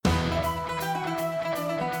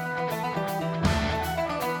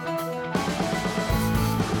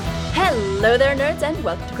Hello there, nerds, and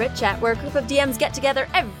welcome to Crit Chat, where a group of DMs get together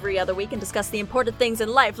every other week and discuss the important things in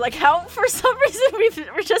life, like how, for some reason,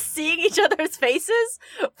 we're just seeing each other's faces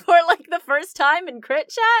for, like, the first time in Crit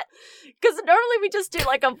Chat. Because normally we just do,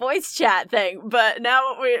 like, a voice chat thing, but now,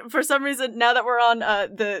 for some reason, now that we're on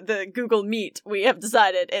the Google Meet, we have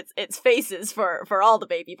decided it's faces for all the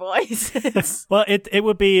baby boys. Well, it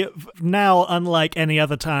would be, now, unlike any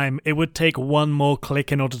other time, it would take one more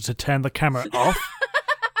click in order to turn the camera off.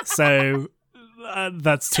 So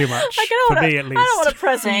that's too much for me, at least. I don't want to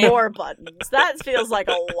press more buttons. That feels like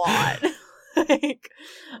a lot.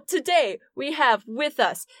 Today, we have with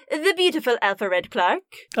us the beautiful Alfred Clark.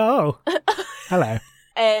 Oh, hello.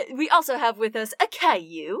 We also have with us a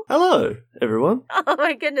Caillou. Hello, everyone. Oh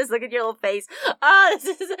my goodness, look at your little face. I'm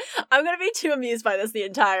going to be too amused by this the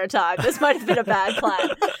entire time. This might have been a bad plan.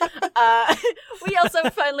 We also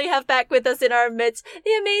finally have back with us in our midst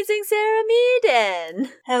the amazing Sarah Meaden.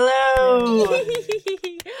 Hello.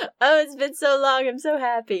 Oh, it's been so long. I'm so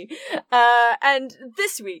happy. And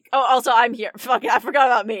this week, also I'm here. Fuck, I forgot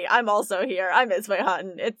about me. I'm also here. I miss my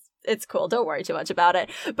hunting. It's cool. Don't worry too much about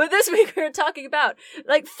it. But this week we're talking about,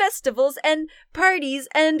 like, festivals and parties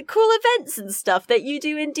and cool events and stuff that you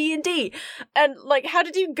do in D&D. And, like, how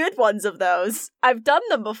to do good ones of those. I've done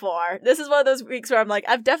them before. This is one of those weeks where I'm like,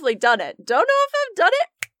 I've definitely done it. Don't know if I've done it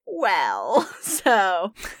well.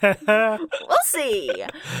 So, we'll see.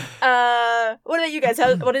 What about you guys?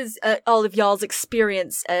 What is all of y'all's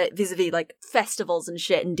experience vis-a-vis, like, festivals and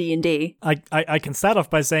shit in D&D? I can start off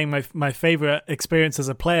by saying my favorite experience as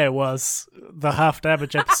a player was the Half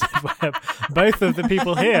Damage episode where both of the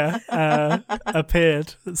people here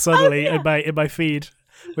appeared suddenly in my feed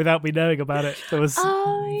without me knowing about it. It was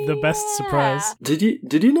the best surprise. Did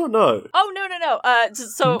you not know? Oh, no.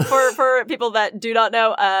 So for people that do not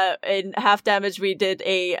know, in Half Damage we did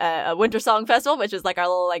a Winter Song Festival, which is like our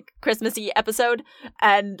little, like, Christmassy episode.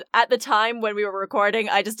 And at the time when we were recording,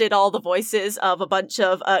 I just did all the voices of a bunch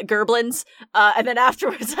of Gerblins. And then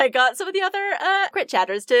afterwards I got some of the other Crit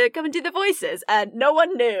Chatters to come and do the voices. And no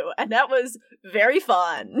one knew. And that was very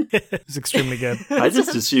fun. It was extremely good. I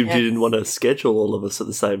just assumed you didn't want to schedule all of us at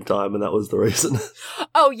the same time, and that was the reason.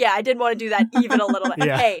 Oh yeah, I didn't want to do that even a little bit.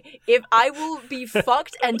 Yeah. Hey, if I will be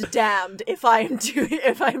fucked and damned if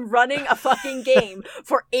I'm running a fucking game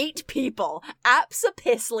for 8 people,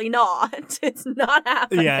 abso-pissly not. It's not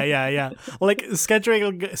happening. Yeah. Like,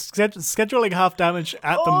 scheduling Half Damage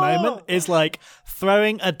at the moment is like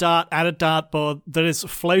throwing a dart at a dartboard that is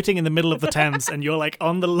floating in the middle of the Thames, and you're like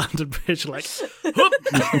on the London Bridge, like whoop,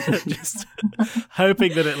 just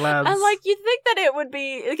hoping that it lands. And like, you'd think that it would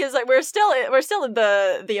be, because like we're still in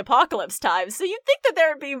the apocalypse times, so you'd think that there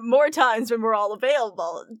would be more times when we're all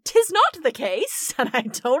available. 'Tis not the case, and I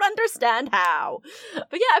don't understand how.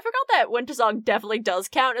 But yeah, I forgot that Wintersong definitely does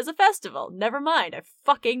count as a festival. Never mind, I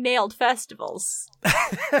fucking nailed festivals.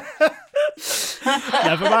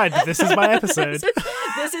 Never mind, this is my episode.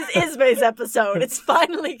 This is Ismay's episode. It's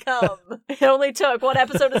finally come. It only took, what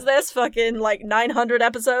episode is this? Fucking like 900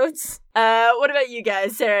 episodes? What about you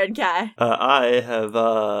guys, Sarah and Kai? I have,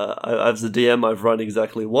 as a DM, I've run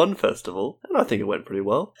exactly one festival, and I think it went pretty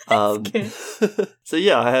well. So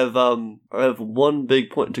yeah, I have one big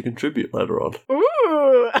point to contribute later on.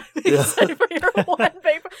 Ooh, I'm excited for your one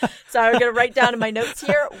big point. So I'm gonna write down in my notes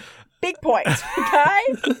here, big point, Kai?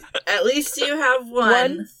 At least you have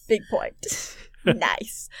one big point.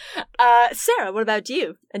 Nice. Sarah, what about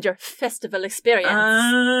you and your festival experience?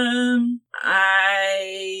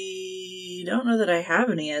 I don't know that I have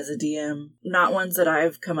any as a DM. Not ones that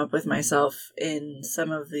I've come up with myself. In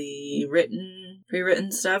some of the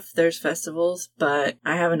pre-written stuff, there's festivals, but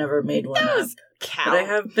I haven't ever made one up. Count. But I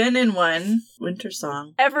have been in one, Winter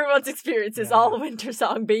Song. Everyone's experience is all Winter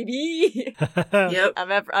Song, baby. Yep.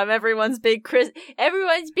 I'm everyone's big Christmas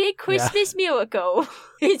miracle.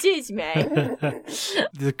 It is, man.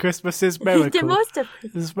 The Christmas is miracle. The most of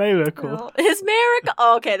It's miracle. It's miracle.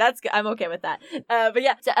 Oh, okay, that's good. I'm okay with that. But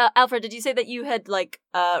yeah, so, Alfred, did you say that you had like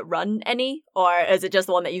run any, or is it just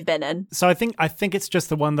the one that you've been in? So I think it's just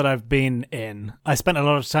the one that I've been in. I spent a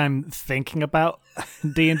lot of time thinking about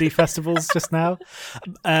D&D festivals just now.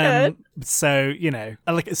 So, you know,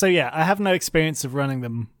 I have no experience of running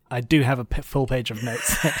them. I do have a full page of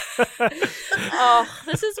notes. Oh,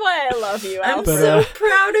 this is why I love you, Alfred. I'm so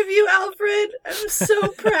proud of you, Alfred. I'm so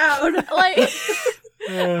proud. Like,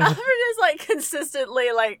 Alfred is like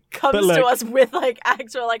consistently like comes to us with like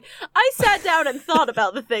actual like, I sat down and thought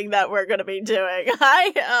about the thing that we're gonna be doing.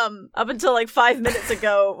 I up until like 5 minutes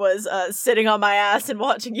ago was sitting on my ass and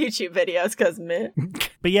watching YouTube videos because meh.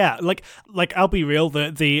 But yeah, like I'll be real,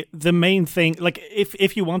 the main thing, like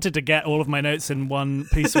if you wanted to get all of my notes in one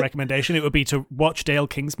piece of recommendation, it would be to watch Dale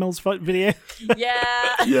Kingsmill's video.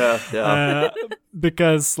 Yeah.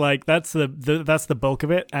 Because like that's the bulk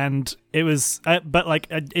of it, and it was but like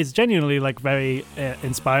it's genuinely like very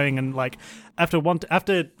inspiring, and like after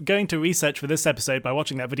going to research for this episode by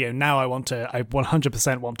watching that video, now I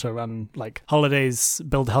 100% want to run like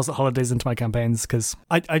build holidays into my campaigns, because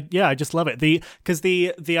I just love it. Because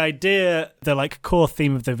the idea, the like core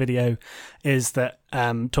theme of the video is that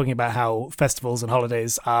talking about how festivals and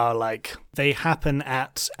holidays are like, they happen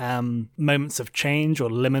at moments of change or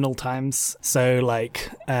liminal times. So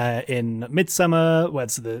like in Midsummer, where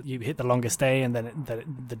you hit the longest day and then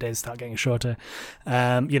the days start getting shorter,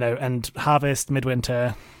 and Harvest,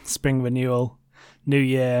 Midwinter, Spring Renewal, New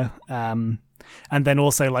Year, and then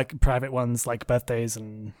also like private ones like birthdays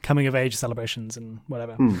and coming of age celebrations and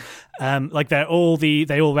whatever. Like they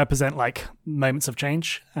all represent like moments of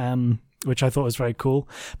change, which I thought was very cool.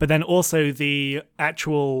 But then also the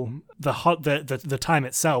actual the time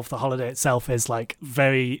itself, the holiday itself, is like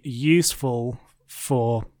very useful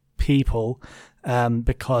for people,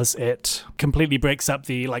 because it completely breaks up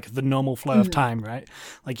the normal flow of time, right?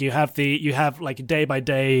 Like you have like day by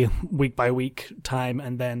day, week by week time,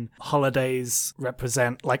 and then holidays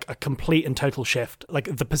represent like a complete and total shift. Like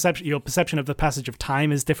your perception of the passage of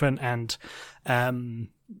time is different, and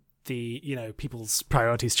people's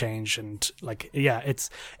priorities change, and like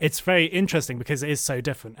it's very interesting because it is so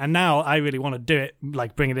different. And now I really want to do it,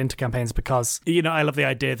 like bring it into campaigns, because I love the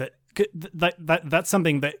idea that that's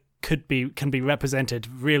something that can be represented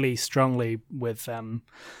really strongly with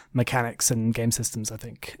mechanics and game systems, I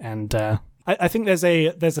think. And I think there's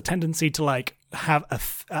a tendency to like have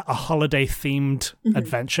a holiday themed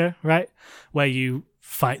adventure, right, where you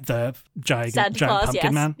fight the giant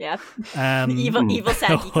pumpkin man. Yeah. Evil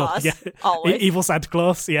Santa Claus. Yeah. Always. Evil Santa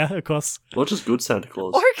Claus, yeah, of course. Or just good Santa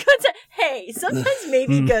Claus. Or good Hey, sometimes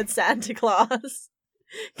maybe good Santa Claus.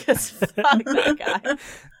 Because fuck that guy.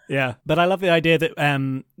 Yeah, but I love the idea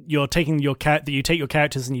that you take your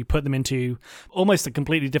characters and you put them into almost a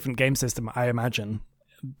completely different game system, I imagine.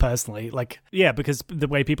 Personally, because the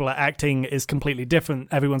way people are acting is completely different.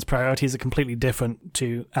 Everyone's priorities are completely different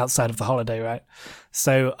to outside of the holiday, right?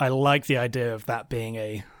 So I like the idea of that being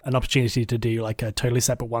an opportunity to do like a totally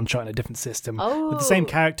separate one shot in a different system with the same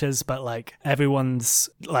characters, but like everyone's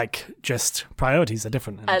like just priorities are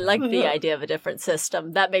different. I like the idea of a different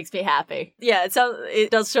system. That makes me happy. Yeah,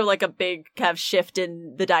 it does show like a big kind of shift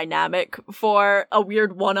in the dynamic for a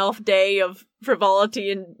weird one-off day of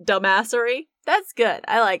frivolity and dumbassery. That's good.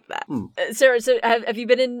 I like that. Sarah, so have you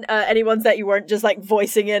been in any ones that you weren't just like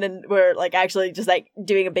voicing in and were like actually just like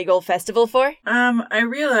doing a big old festival for? I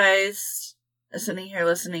realized, sitting here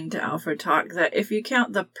listening to Alfred talk, that if you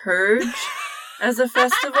count The Purge as a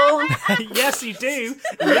festival... Yes, you do.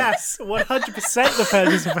 Yes, 100% The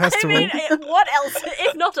Purge is a festival. I mean, what else?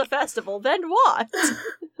 If not a festival, then what?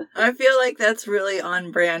 I feel like that's really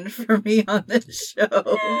on brand for me on this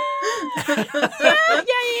show.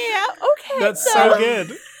 Yeah. Okay. That's so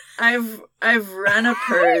good. I've run a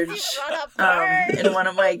purge, in one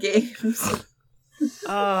of my games.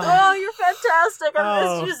 Oh, you're fantastic.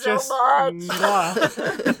 I miss you so much. Just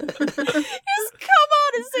come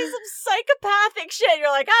on and say some psychopathic shit. You're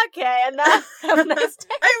like, okay, and now have a nice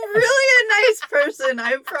day. I'm really a nice person,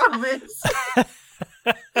 I promise.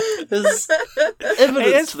 There's evidence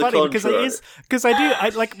it is to the funny contrary. because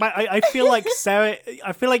I feel like Sarah,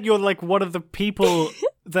 I feel like you're like one of the people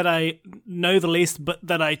that I know the least but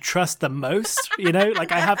that I trust the most,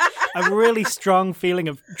 like I have a really strong feeling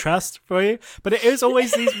of trust for you, but it is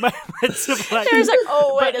always these moments of like Sarah's like,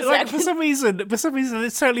 oh wait a second, like, for some reason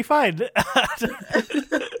it's totally fine.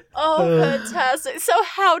 Oh, fantastic. So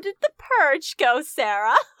how did the purge go,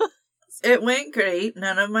 Sarah? It went great.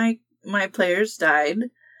 None of my players died.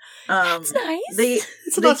 That's nice. They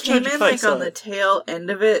came in like on the tail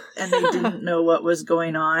end of it, and they didn't know what was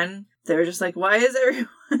going on. They were just like, "Why is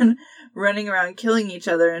everyone running around killing each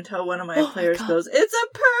other?" Until one of my players goes, "It's a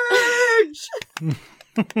purge!"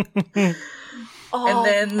 And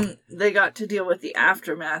then they got to deal with the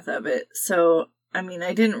aftermath of it. So, I mean,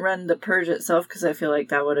 I didn't run the purge itself because I feel like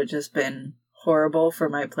that would have just been horrible for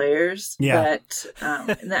my players. Yeah. But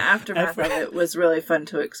the aftermath of it was really fun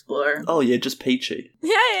to explore. Oh yeah, just peachy.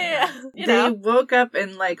 Yeah. They woke up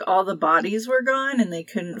and like all the bodies were gone and they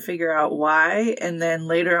couldn't figure out why. And then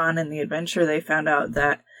later on in the adventure, they found out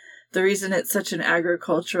that the reason it's such an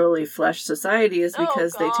agriculturally fleshed society is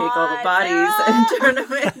because they take all the bodies and turn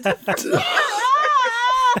them into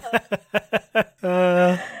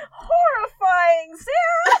horrifying,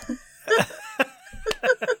 Sarah.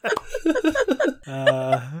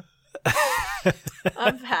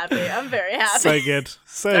 I'm happy. I'm very happy. So good.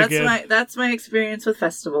 So good. That's my experience with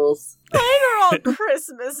festivals. Mine are all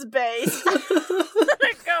Christmas based.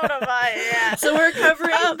 Go to my ass. So we're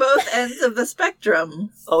covering both ends of the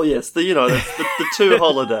spectrum. Oh yes, the two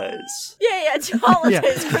holidays. Yeah, 2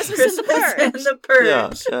 holidays, Christmas and the Purge. And the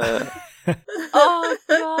Purge. Yeah. Oh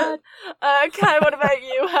God, Kai, what about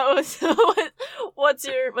you? What's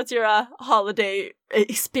your holiday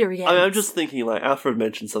experience? I mean, I'm just thinking, like, Alfred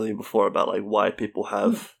mentioned something before about, like, why people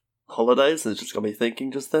have holidays, and it's just got me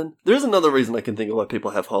thinking just then. There is another reason I can think of why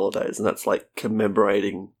people have holidays, and that's, like,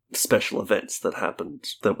 commemorating special events that happened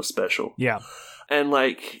that were special. Yeah. And,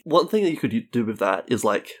 like, one thing that you could do with that is,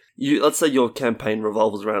 like, let's say your campaign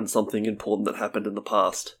revolves around something important that happened in the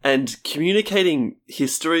past. And communicating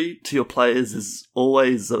history to your players is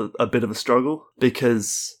always a bit of a struggle,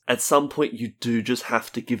 because at some point you do just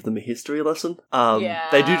have to give them a history lesson.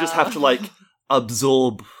 They do just have to, like,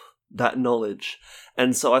 absorb that knowledge.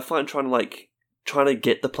 And so I find trying to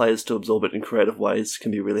get the players to absorb it in creative ways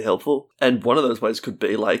can be really helpful. And one of those ways could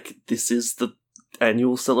be, like, this is the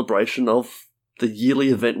annual celebration of the yearly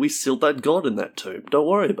event we sealed that god in that tomb. Don't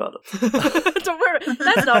worry about it. Don't worry.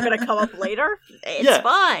 That's not going to come up later. It's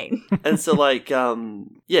fine. And so, like, try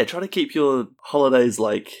to keep your holidays,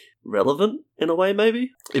 like, relevant in a way,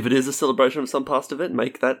 maybe. If it is a celebration of some past event,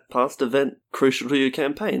 make that past event crucial to your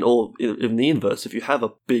campaign. Or, in the inverse, if you have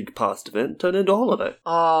a big past event, turn it into a holiday.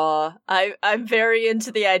 I'm very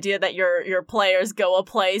into the idea that your players go a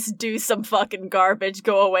place, do some fucking garbage,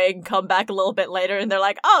 go away, and come back a little bit later, and they're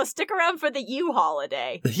like, oh, stick around for the U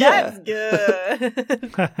holiday. Yeah. That's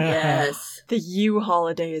good. Yes. The U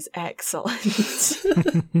holiday is excellent.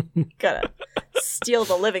 Gotta steal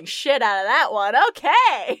the living shit out of that one.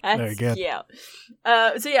 Okay. That's very good. Cute.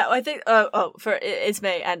 So yeah, I think for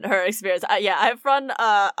Ismay and her experience, I've run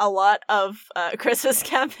a lot of Christmas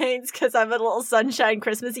campaigns because I'm a little sunshine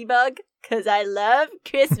Christmassy bug. Because I love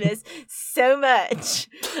Christmas so much.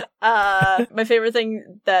 My favorite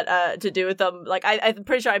thing that to do with them, like I'm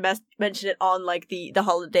pretty sure I mentioned it on like the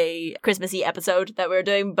holiday Christmassy episode that we were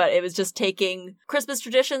doing, but it was just taking Christmas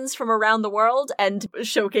traditions from around the world and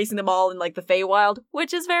showcasing them all in like the Feywild,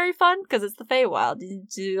 which is very fun because it's the Feywild. You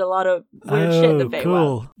do a lot of weird shit in the Feywild.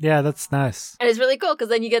 Cool. Yeah, that's nice. And it's really cool because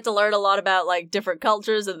then you get to learn a lot about like different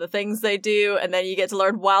cultures and the things they do, and then you get to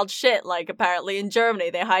learn wild shit. Like apparently in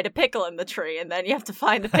Germany they hide a pickle in the tree, and then you have to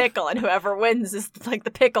find the pickle, and whoever wins is like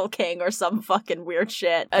the pickle king or some fucking weird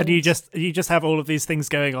shit. And you just have all of these things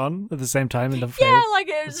going on at the same time in the yeah, like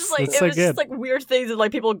it was just like just like weird things and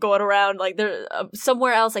like people going around like there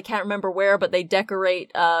somewhere else, I can't remember where, but they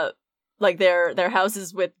decorate like their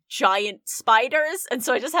houses with giant spiders, and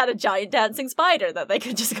so I just had a giant dancing spider that they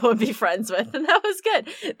could just go and be friends with, and that was good.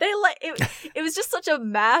 They like it was just such a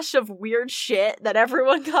mash of weird shit that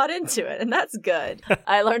everyone got into it, and that's good.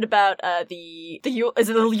 I learned about the Yule, is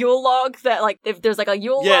it the Yule log, that like if there's like a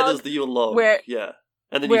Yule log, there's the Yule log where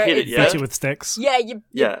and then you hit it, beat it with sticks. Yeah, you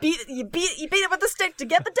beat it with the stick to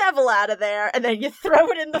get the devil out of there, and then you throw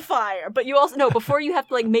it in the fire. But you also before you have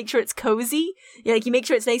to like make sure it's cozy. You make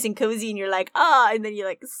sure it's nice and cozy, and you're like, and then you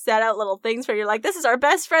like set out little things where you're like, this is our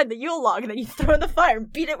best friend, the Yule log, and then you throw in the fire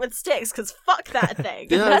and beat it with sticks because fuck that thing.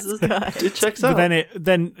 Yeah, that's good. It checks out. But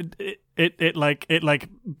then it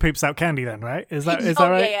poops out candy. Then right? Is that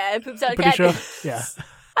right? Yeah, it poops out Pretty candy. sure. Yeah.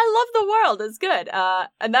 I love the world. It's good.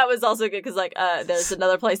 And that was also good because like there's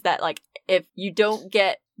another place that like if you don't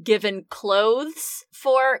get given clothes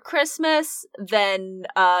for Christmas, then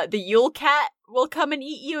the Yule cat will come and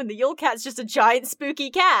eat you, and the Yule cat's just a giant spooky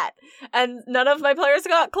cat. And none of my players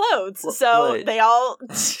got clothes, so they all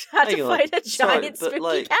had to fight a giant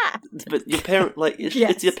spooky cat. But your parent,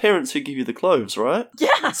 it's your parents who give you the clothes, right?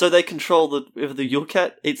 Yeah. So they control if the Yule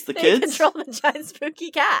cat eats the kids. They control the giant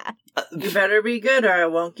spooky cat. You better be good, or I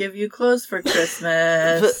won't give you clothes for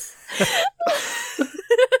Christmas.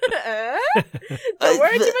 Don't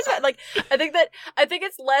worry too much about, like I think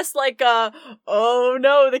it's less like oh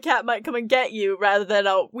no, the cat might come and get you, rather than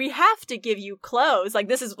we have to give you clothes. Like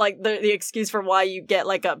this is like the excuse for why you get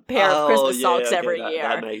like a pair of Christmas socks every year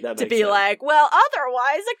that makes to be sense. like, well,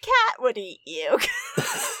 otherwise a cat would eat you.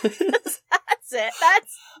 That's it.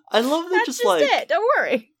 I love that. That's just like it. Don't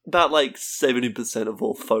worry. About like 70% of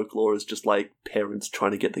all folklore is just like parents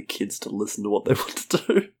trying to get the kids to listen to what they want to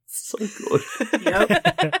do. It's so good. Yep.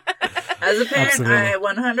 As a parent, Absolutely. I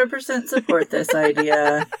 100% support this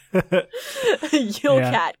idea. Yule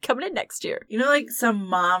cat coming in next year. You know, like some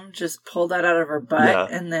mom just pulled that out of her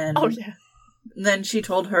butt and then And then she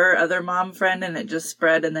told her other mom friend, and it just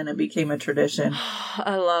spread, and then it became a tradition.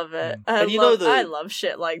 I love it. And you know I love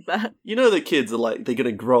shit like that. You know the kids are like, they're going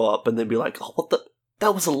to grow up and then be like, oh, what the...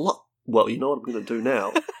 That was a lot. Well, you know what I'm going to do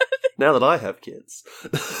now? Now that I have kids.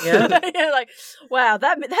 Yeah. You're like, wow,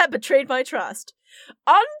 that betrayed my trust.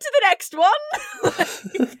 On to the next one.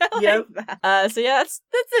 Yep. So yeah, that's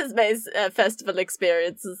Ismay's festival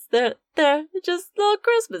experiences. They're just little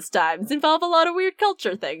Christmas times. Involve a lot of weird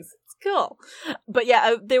culture things. It's cool. But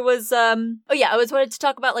yeah, there was I always wanted to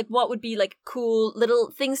talk about like what would be like cool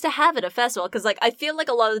little things to have at a festival, because like I feel like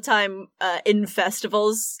a lot of the time in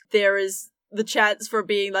festivals there is the chance for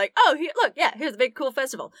being like, oh, here's a big cool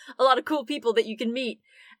festival. A lot of cool people that you can meet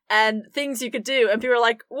and things you could do. And people are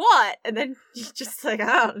like, what? And then you just like,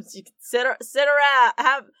 oh, you can sit around,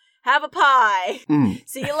 have a pie.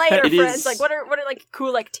 See you later, friends. Like, what are like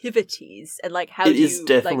cool activities, and like how do you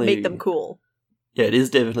like make them cool? Yeah, it is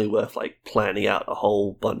definitely worth like planning out a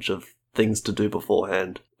whole bunch of things to do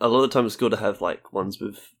beforehand. A lot of the time it's good to have like ones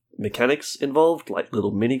with mechanics involved, like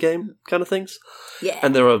little mini game kind of things. Yeah.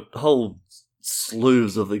 And there are whole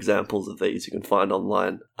slews of examples of these you can find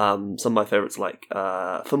online. Some of my favorites, like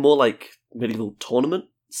for more like medieval tournament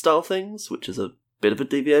style things, which is a bit of a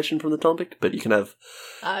deviation from the topic, but you can have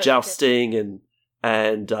jousting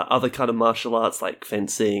and other kind of martial arts like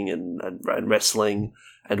fencing and wrestling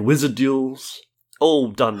and wizard duels,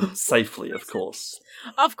 all done safely, of course.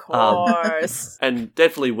 Of course. And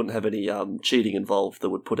definitely wouldn't have any cheating involved that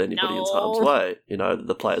would put anybody in harm's way. You know, that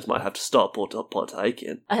the players might have to stop or to partake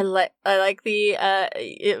in. I like the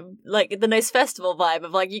like the nice festival vibe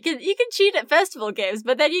of like you can cheat at festival games,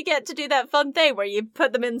 but then you get to do that fun thing where you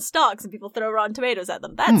put them in stocks and people throw rotten tomatoes at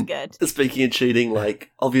them. That's good. Speaking of cheating,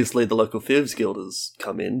 like obviously the local Thieves Guild has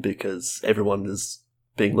come in because everyone is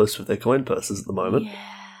being loose with their coin purses at the moment.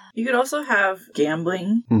 Yeah. You could also have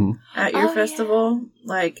gambling at your festival,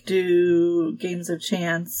 like do games of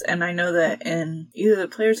chance. And I know that in either the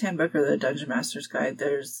Player's Handbook or the Dungeon Master's Guide,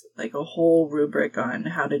 there's like a whole rubric on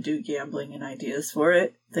how to do gambling and ideas for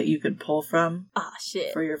it that you could pull from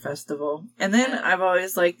for your festival. And then I've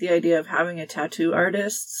always liked the idea of having a tattoo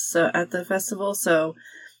artist at the festival. So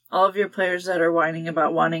all of your players that are whining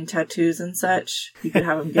about wanting tattoos and such, you could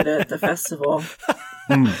have them get it at the festival.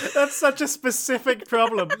 That's such a specific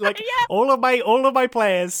problem. Like all of my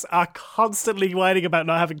players are constantly whining about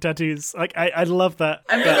not having tattoos. Like I love that.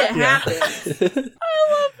 I mean, it happens.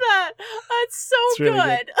 I love that. That's so It's really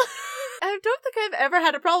good. I don't think I've ever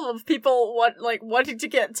had a problem with people wanting to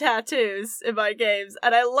get tattoos in my games,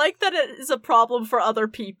 and I like that it is a problem for other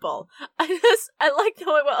people. I like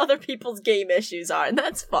knowing what other people's game issues are, and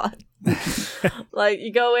that's fun. Like,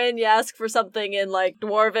 you go in, you ask for something in, like,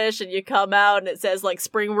 Dwarvish, and you come out, and it says, like,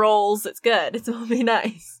 spring rolls. It's good. It's really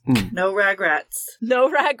nice. No ragrats.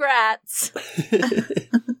 No ragrats.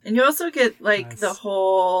 And you also get, like, Nice. the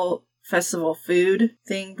whole festival food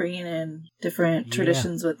thing, bringing in different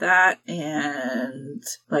traditions with that, and,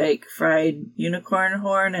 like, fried unicorn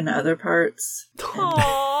horn and other parts.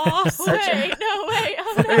 Aww, wait.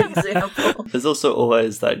 Oh, For no. example. There's also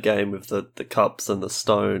always that game with the cups and the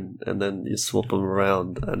stone, and then you swap them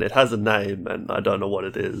around, and it has a name, and I don't know what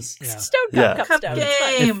it is. Yeah. Stone cup, Yeah. cup Cup stone. It's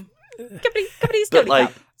fine. game. Cuppity stone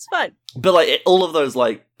like- cup. It's fine. But like all of those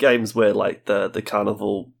like games where like the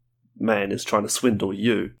carnival man is trying to swindle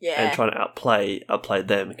you and trying to outplay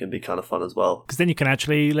them, it can be kind of fun as well. Because then you can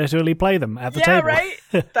actually literally play them at the Yeah, table. right?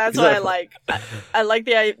 That's what I Exactly. like. I like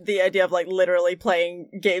the idea of like literally playing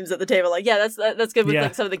games at the table. Like, yeah, that's good with Yeah.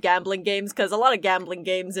 like some of the gambling games, because a lot of gambling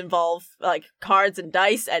games involve like cards and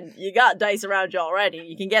dice, and you got dice around you already.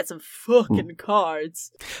 You can get some fucking cards.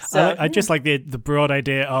 So I just like the broad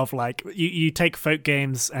idea of like you take folk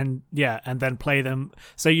games and then play them.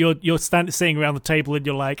 So you're sitting around the table and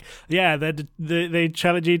you're like, yeah, they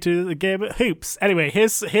challenge you to the game of hoops. Anyway,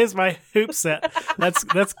 here's my hoop set.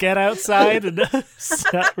 Let's get outside and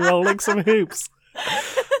start rolling some hoops.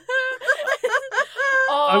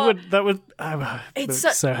 I'm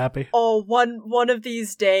so happy. Oh, one of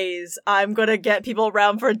these days, I'm gonna get people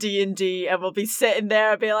around for D&D, and we'll be sitting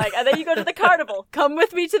there and be like, and then you go to the carnival. Come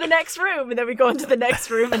with me to the next room, and then we go into the next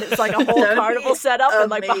room, and it's like a whole That'd be carnival set up,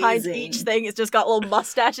 and like behind amazing. each thing, it's just got little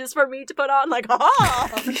mustaches for me to put on. Like,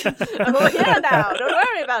 I'm all here now. Don't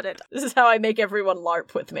worry about it. This is how I make everyone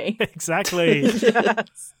LARP with me. Exactly.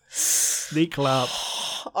 Yes. Sneak LARP.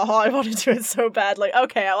 Oh, I want to do it so bad. Like,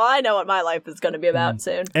 okay, well, I know what my life is going to be about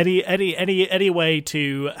soon. Any way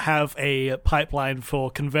to have a pipeline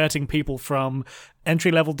for converting people from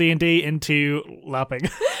entry-level D&D into LARPing.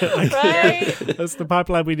 Right? That's the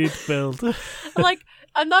pipeline we need to build. Like,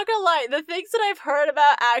 I'm not gonna lie, the things that I've heard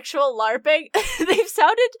about actual LARPing, they've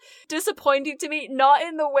sounded disappointing to me, not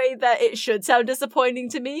in the way that it should sound disappointing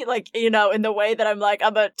to me, like, you know, in the way that I'm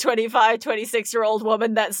a 25, 26-year-old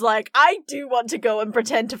woman that's like, I do want to go and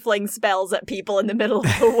pretend to fling spells at people in the middle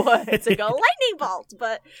of the woods and go, lightning bolt!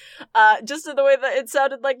 But just in the way that it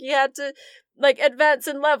sounded like you had to advance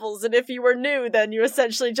in levels, and if you were new, then you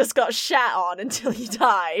essentially just got shat on until you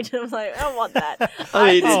died. I'm like, I don't want that.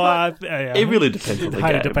 It really depends on the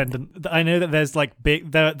highly game. dependent. I know that there's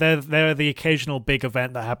big there are the occasional big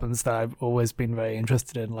event that happens that I've always been very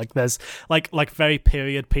interested in. Like there's like very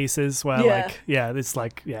period pieces where it's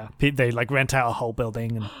they rent out a whole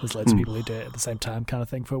building and there's loads of people who do it at the same time, kind of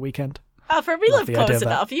thing, for a weekend. For me, live close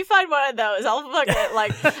enough. You find one of those, I'll fucking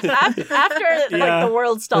after the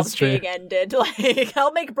world stops being ended.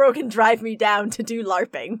 I'll make Broken drive me down to do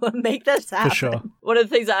LARPing. Make this happen. For sure. One of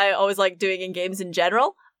the things I always like doing in games in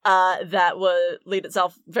general, that would lead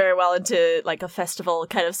itself very well into a festival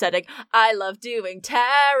kind of setting. I love doing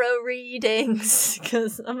tarot readings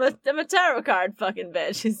because I'm a tarot card fucking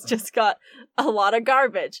bitch. It's just got a lot of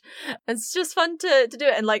garbage. It's just fun to do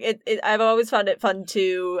it, and I've always found it fun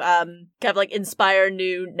to kind of inspire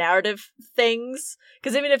new narrative things.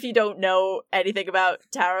 Because even if you don't know anything about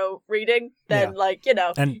tarot reading, then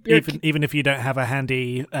and even if you don't have a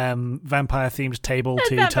handy vampire themed table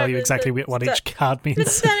to tell you exactly what each card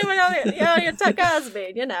means. Your cards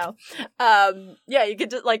mean, you could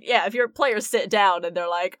just if your players sit down and they're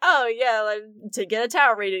like, to get a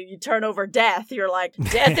tarot reading, you turn over death. You're like,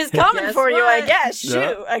 death is coming for you, I guess.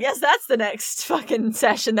 Shoot, I guess that's the next fucking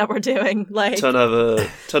session that we're doing. Turn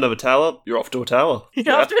over tower. You're off to a tower.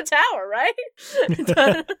 You're off to a tower, right?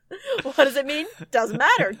 What does it mean? Doesn't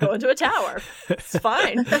matter. Go into a tower. It's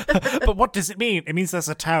fine. But what does it mean? It means there's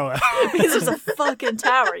a tower. It means there's a fucking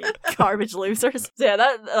tower, you garbage losers. So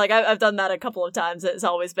I've done that a couple of times. It's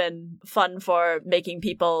always been fun for making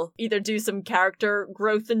people either do some character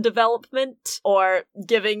growth and development or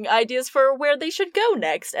giving ideas for where they should go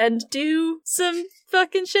next and do some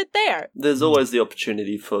fucking shit there. There's always the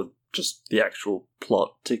opportunity for just the actual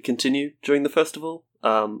plot to continue during the festival.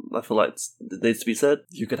 I feel like it needs to be said.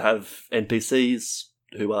 You could have NPCs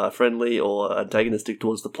who are friendly or antagonistic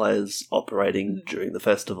towards the players operating during the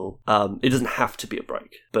festival. It doesn't have to be a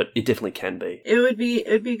break, but it definitely can be. It would be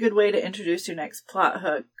a good way to introduce your next plot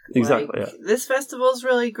hook. Exactly, This festival's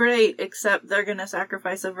really great, except they're going to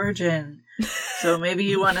sacrifice a virgin. So maybe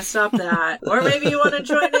you want to stop that. Or maybe you want to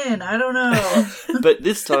join in. I don't know. But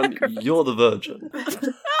this time, you're the virgin.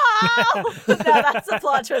 Oh! No, that's a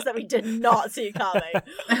plot twist that we did not see coming.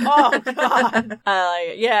 Oh, God.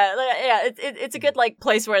 It's a good,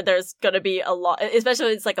 place where there's going to be a lot, especially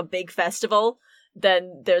when it's, a big festival.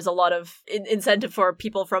 Then there's a lot of incentive for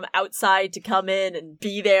people from outside to come in and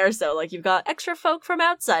be there. So, you've got extra folk from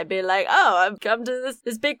outside being like, oh, I've come to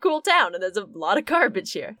this big cool town and there's a lot of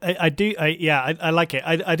garbage here. I like it.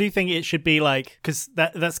 I do think it should be because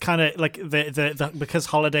that's kind of the because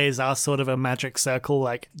holidays are sort of a magic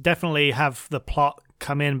circle, definitely have the plot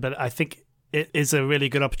come in, but I think it is a really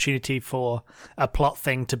good opportunity for a plot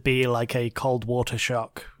thing to be like a cold water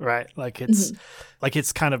shock, right?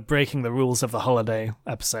 It's kind of breaking the rules of the holiday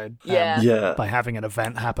episode. By having an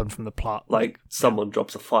event happen from the plot. Someone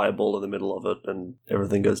drops a fireball in the middle of it and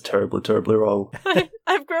everything goes terribly, terribly wrong.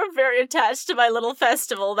 I've grown very attached to my little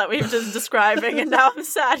festival that we've just describing, and now I'm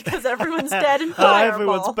sad because everyone's dead in fireball.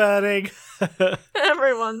 Everyone's burning.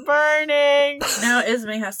 Everyone's burning. Now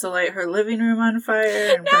Ismay has to light her living room on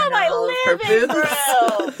fire and burn my all of her booths.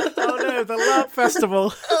 Oh no, the LARP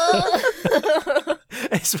festival.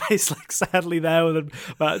 Ismay's sadly there with a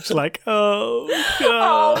match oh God.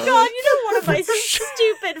 Oh God, you know one of my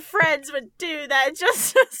stupid friends would do that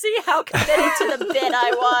just to see how committed to the bit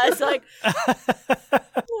I was.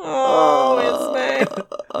 Ismay.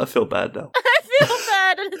 I feel bad now. I feel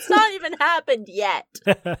bad, and it's not even happened yet.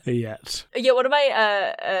 Yeah, one of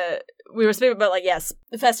my we were speaking about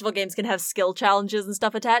the festival games can have skill challenges and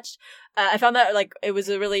stuff attached. I found that it was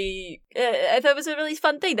a really I thought it was a really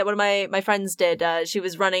fun thing that one of my friends did. She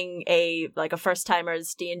was running a first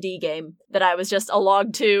timers D&D game that I was just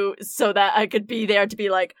along to so that I could be there to be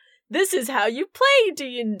this is how you play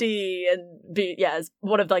D&D and be as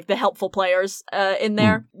one of the helpful players in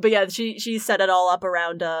there. But she set it all up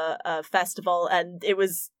around a festival, and it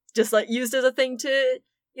was just used as a thing to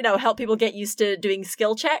help people get used to doing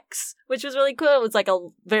skill checks, which was really cool. It was a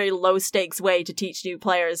very low stakes way to teach new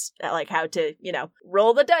players how to,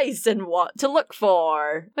 roll the dice and what to look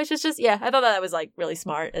for, which is just, I thought that was really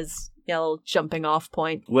smart as, little jumping off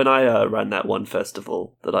point. When I ran that one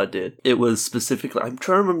festival that I did, it was specifically, I'm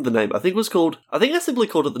trying to remember the name. I think I simply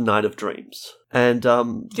called it the Night of Dreams. And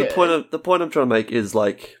the point I'm trying to make is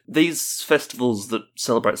like these festivals that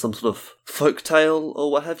celebrate some sort of folktale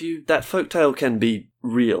or what have you, that folktale can be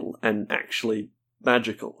real and actually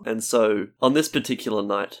magical. And so on this particular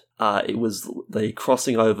night, it was the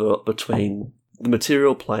crossing over between the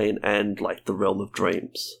material plane and like the realm of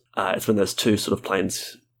dreams. It's when those two sort of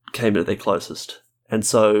planes came at their closest. And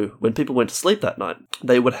so when people went to sleep that night,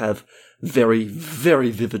 they would have very,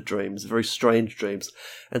 very vivid dreams, very strange dreams,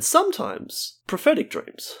 and sometimes prophetic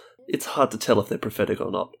dreams. It's hard to tell if they're prophetic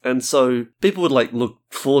or not. And so people would like look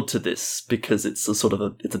forward to this because it's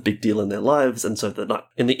it's a big deal in their lives. And so the night,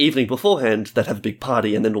 in the evening beforehand, they'd have a big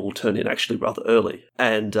party and then it will turn in actually rather early.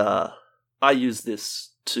 And I use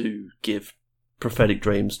this to give prophetic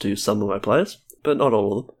dreams to some of my players, but not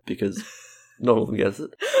all of them, because not all of them get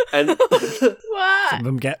it. And What? Some of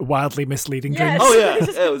them get wildly misleading Yes. dreams. oh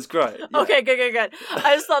yeah, it was great. Yeah. Okay, good.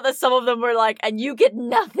 I just thought that some of them were like, and you get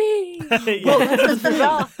nothing. Yeah. That's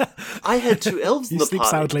the thing. I had two elves in You the sleep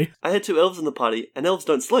party. soundly. I had two elves in the party, and elves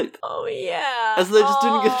don't sleep. Oh yeah. And so they just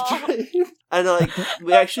didn't get a dream. And like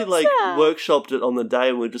we actually like sad. workshopped it on the day,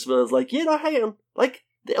 and we just realized like, yeah, no, hang on, like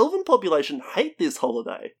the elven population hate this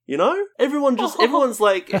holiday. You know, everyone's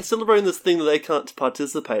like celebrating this thing that they can't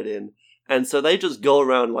participate in. And so they just go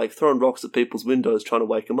around like throwing rocks at people's windows trying to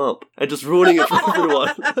wake them up and just ruining it for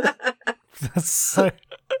everyone. That's so...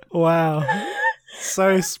 Wow.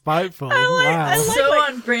 So spiteful. I Wow. like- So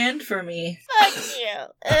on brand for me. Fuck you.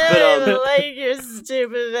 I don't like your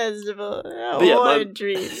stupid festival. But yeah, my-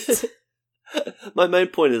 dreams. My main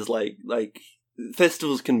point is like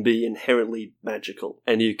festivals can be inherently magical,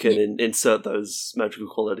 and you can insert those magical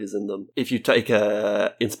qualities in them. If you take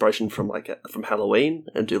inspiration from from Halloween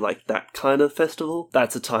and do like that kind of festival,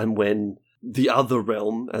 that's a time when the other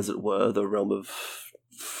realm, as it were, the realm of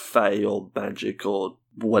fae or magic or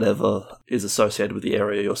whatever is associated with the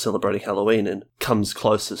area you're celebrating Halloween in, comes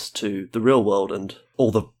closest to the real world, and all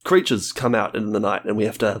the creatures come out in the night, and we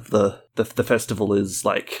have to have the festival is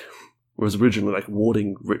like... was originally like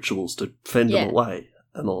warding rituals to fend them away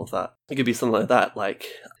and all of that. It could be something like that. Like,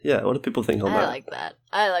 yeah, what do people think on that? I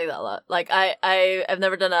like that a lot. Like, I've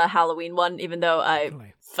never done a Halloween one, even though I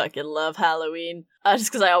Definitely. fucking love Halloween.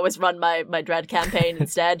 Just because I always run my Dread campaign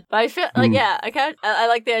instead. But I feel like, I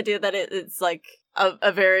like the idea that it's like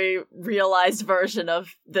a very realized version of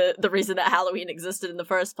the reason that Halloween existed in the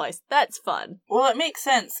first place. That's fun. Well, it makes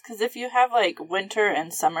sense, because if you have, like, winter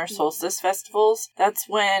and summer solstice festivals, that's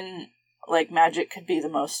when, like, magic could be the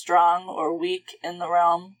most strong or weak in the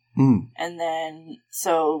realm. And then,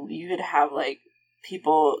 so you could have, like,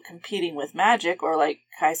 people competing with magic, or like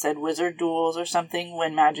Kai said, wizard duels or something,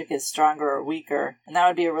 when magic is stronger or weaker. And that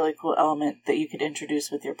would be a really cool element that you could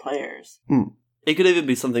introduce with your players. It could even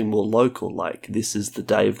be something more local, like this is the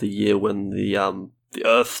day of the year when the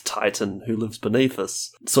Earth Titan who lives beneath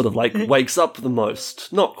us sort of like wakes up the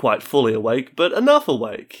most. Not quite fully awake, but enough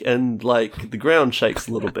awake. And like the ground shakes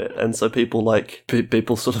a little bit. And so people like,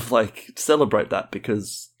 people sort of like celebrate that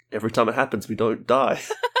because every time it happens, we don't die.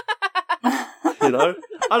 You know?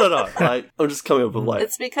 I don't know. Like, I'm just coming up with like...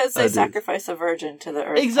 It's because they sacrifice a virgin to the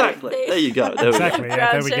Earth. Exactly. There you go. There we go. Exactly.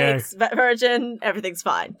 Yeah, there we go. Shakes, virgin, everything's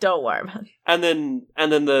fine. Don't worry about it. And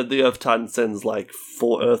then the Earth Titan sends like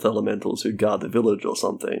 4 Earth Elementals who guard the village or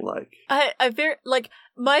something. Like I very like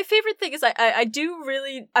my favorite thing is I do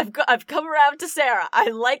really I've come around to Sarah. I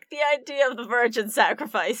like the idea of the virgin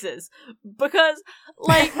sacrifices because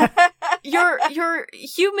like your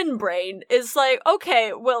human brain is like,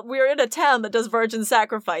 okay, well, we're in a town that does virgin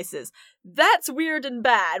sacrifices. That's weird and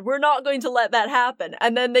bad. We're not going to let that happen.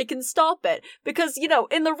 And then they can stop it. Because, you know,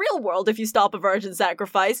 in the real world, if you stop a virgin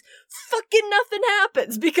sacrifice, fucking nothing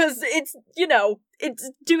happens. Because it's, you know, it's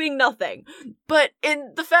doing nothing. But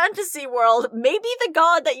in the fantasy world, maybe the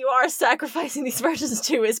god that you are sacrificing these virgins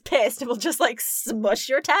to is pissed and will just, like, smush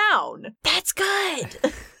your town. That's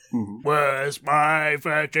good. Where's my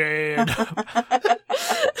virgin?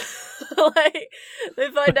 Like, they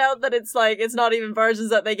find out that it's like, it's not even virgins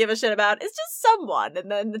that they give a shit about, it's just someone,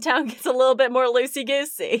 and then the town gets a little bit more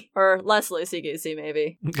loosey-goosey. Or less loosey-goosey,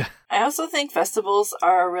 maybe. I also think festivals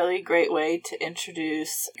are a really great way to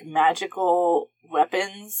introduce magical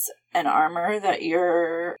weapons and armor that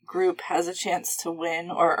your group has a chance to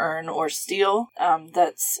win or earn or steal.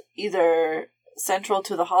 That's either central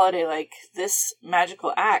to the holiday, like this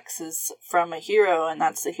magical axe is from a hero and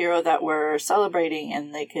that's the hero that we're celebrating,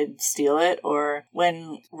 and they could steal it or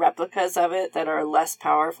win replicas of it that are less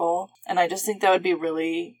powerful. And I just think that would be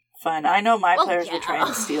really fun. I know my players would try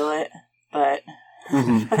and steal it, but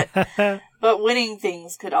But winning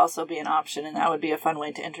things could also be an option, and that would be a fun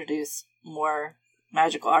way to introduce more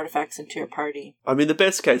magical artifacts into your party. I mean, the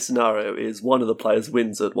best case scenario is one of the players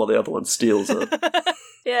wins it while the other one steals it.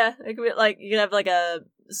 Yeah, it could be like you could have like a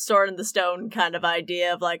sword in the stone kind of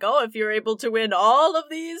idea of like, oh, if you're able to win all of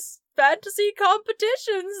these fantasy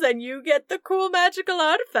competitions, then you get the cool magical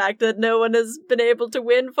artifact that no one has been able to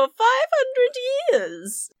win for 500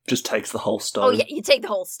 years. Just takes the whole stone. Oh yeah, you take the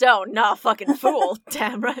whole stone, not a fucking fool.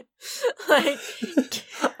 Damn right. Like,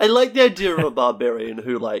 I like the idea of a barbarian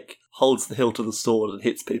who, like, holds the hilt of the sword and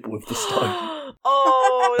hits people with the stone.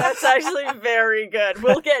 oh, that's actually very good.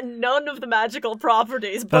 We'll get none of the magical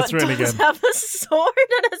properties, but That's really does good. have a sword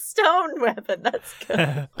and a stone weapon. That's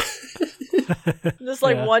good. Just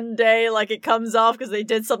like Yeah. one day, like it comes off because they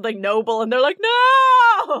did something noble, and they're like,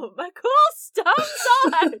 "No, my cool stone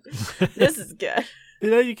sword." This is good. You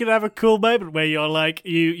know, you can have a cool moment where you're like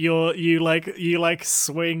you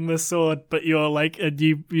swing the sword, but you're like, and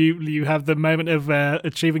you have the moment of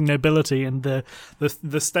achieving nobility, and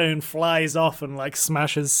the stone flies off and like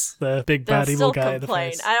smashes the big They'll bad evil still guy in the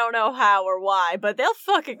complain. face. I don't know how or why, but they'll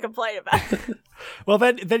fucking complain about it. Well,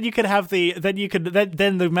 then you could have the magic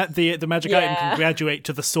item Yeah. can graduate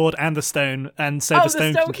to the sword and the stone, and so Oh, the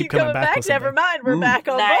stone can keep coming back. Or something. Never mind, we're back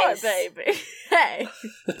on Nice. board, baby. Hey,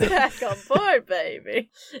 back on board, baby.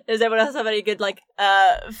 Does anyone else have any good like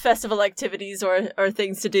festival activities or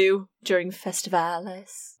things to do during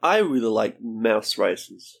festivals? I really like mouse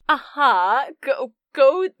races.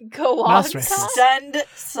 Go on. Mouse races. Tom. Stunned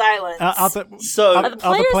silence. Are the So, Are the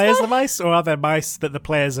players players though? the mice, or are there mice that the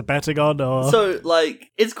players are betting on? Or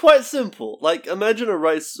like, it's quite simple. Like, imagine a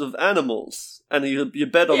race of animals, and you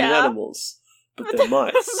bet on the Yeah. animals, but they're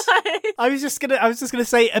mice. I was just gonna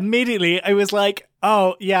say immediately. I was like,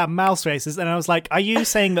 oh yeah, mouse races, and I was like, are you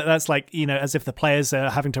saying that that's like, you know, as if the players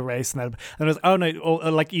are having to race, and I was, oh no,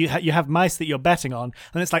 or like you have mice that you're betting on,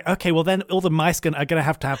 and it's like, okay, well then all the mice are gonna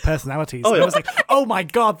have to have personalities. Oh, And yeah. I was like, oh my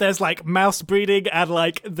god, there's like mouse breeding, and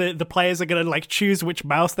like the players are gonna like choose which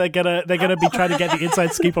mouse they're gonna be trying to get the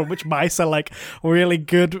inside scoop on which mice are like really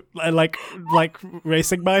good, like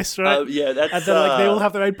racing mice, right? Yeah, that's... And then, like, they all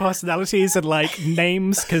have their own personalities and, like,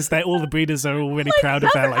 names, because all the breeders are all really proud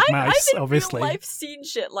of their, like, mice, I've obviously. in real life seen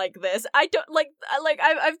shit like this. I don't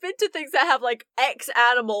I've been to things that have like X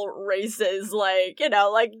animal races, like, you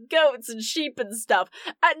know, like goats and sheep and stuff.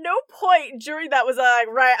 At no point during that was I like,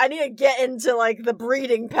 right, I need to get into like the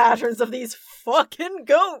breeding patterns of these fucking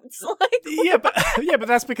goats. Like, Yeah, but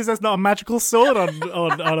that's because there's not a magical sword on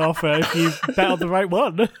offer if you bet on the right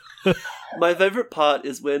one. My favourite part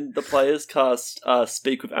is when the players cast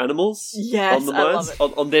Speak with Animals Yes, on the I love mice,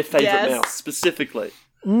 it. on their favourite Yes. mouse, specifically.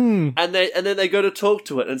 Mm. And then they go to talk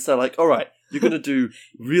to it and say, like, all right, you're going to do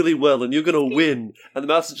really well and you're going to win. And the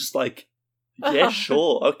mouse is just like, yeah,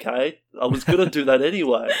 sure, okay. I was going to do that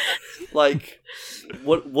anyway. Like,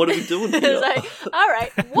 what are we doing here? it's like, all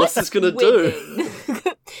right, what's this gonna do? winning?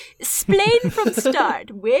 Explain from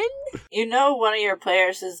start. Win? You know one of your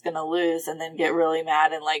players is going to lose and then get really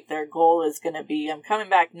mad, and like their goal is going to be, I'm coming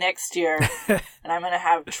back next year and I'm going to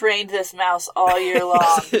have trained this mouse all year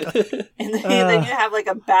long. And then you have like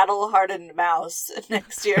a battle-hardened mouse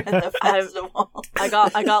next year in the festival. I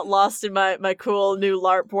got lost in my cool new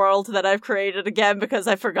LARP world that I've created again because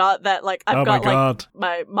I forgot that like I've Oh my got like god.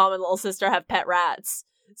 my mom and little sister have pet rats.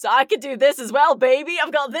 So I could do this as well, baby.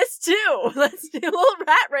 I've got this too. Let's do little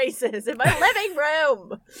rat races in my living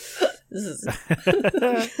room. This is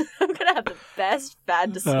I'm gonna have the best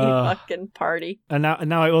fantasy fucking party. And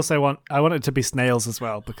now I also want it to be snails as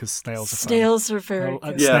well, because snails are fun. Snails are very Well,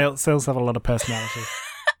 good. Yeah. Snails have a lot of personality.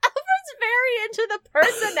 Alfred's very into the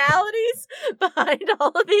personalities behind all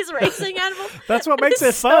of these racing animals. That's what makes it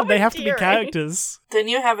It's so fun. They have to be endearing. characters. Then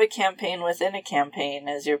you have a campaign within a campaign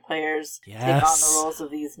as your players take on Yes. the roles of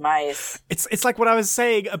these mice. It's like what I was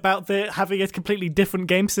saying about having a completely different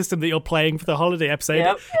game system that you're playing for the holiday episode.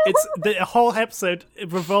 Yep. It's the whole episode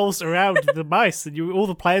revolves around the mice, and all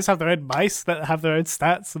the players have their own mice that have their own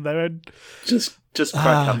stats and their own. Just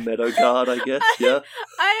crack up Meadow Guard, I guess, yeah.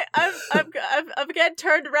 I've again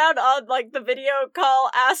turned around on like the video call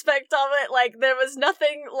aspect of it. Like there was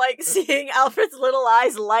nothing like seeing Alfred's little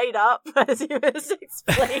eyes light up as he was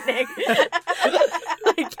explaining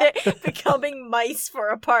like becoming mice for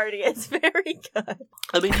a party. It's very good.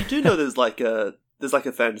 I mean, you do know there's There's like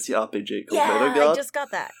a fantasy RPG called Yeah, Meadowguard I just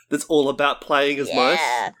got that. that's all about playing as mice.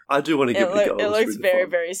 I do want to give it a go. It looks really very,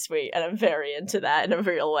 fun. very sweet, and I'm very into that in a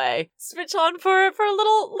real way. Switch on for a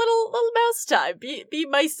little mouse time. Be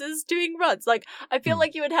mices doing runs. Like, I feel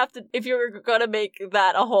like you would have to, if you were gonna make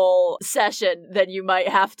that a whole session, then you might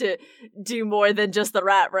have to do more than just the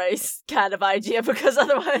rat race kind of idea, because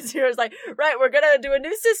otherwise you're just like, right, we're gonna do a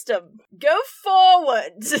new system. Go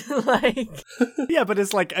forward. Like, Yeah, but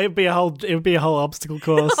it's like it would be a whole obstacle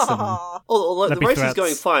course. And aw. Although the There'd be race is threats.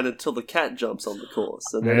 going fine until the cat jumps on the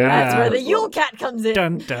course. And then Yeah. That's where the as well. Yule Cat comes in.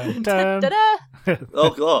 dun dun dun. Da-da. Oh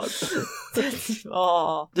god.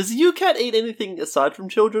 Aw. Does the U-Cat eat anything aside from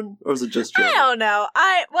children? Or is it just I children? don't know.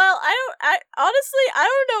 I honestly,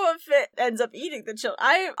 I don't know if it ends up eating the children.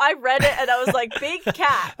 I read it and I was like, big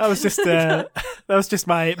cat. That was just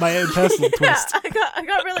my own personal Yeah, twist. I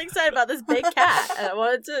got really excited about this big cat, and I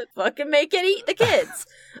wanted to fucking make it eat the kids.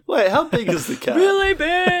 Wait, how big is the cat? Really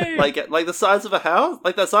big. Like the size of a house?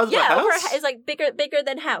 Like the size of a yeah, over house? it's like bigger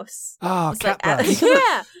than house. Oh, It's cat like, breath.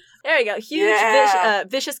 yeah. There you go. Huge, Yeah.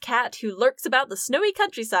 vicious cat who lurks about the snowy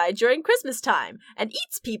countryside during Christmas time and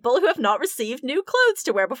eats people who have not received new clothes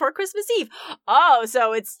to wear before Christmas Eve. Oh,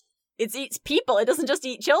 so it eats people. It doesn't just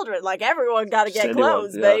eat children. Like, everyone got to Just get anyone,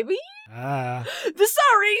 clothes, yeah. baby. Ah.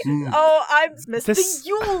 Sorry. Oh, I missed This- the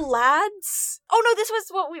Yule Lads. Oh no, this was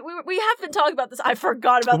what we have been talking about. This. I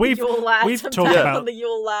forgot about We've- the Yule Lads. we've I'm talked back about- on the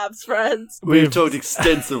Yule Labs, friends. We've talked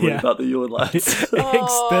extensively yeah. about the Yule Lads.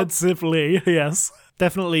 Oh. Extensively, yes.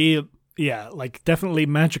 Definitely, yeah, like definitely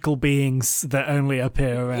magical beings that only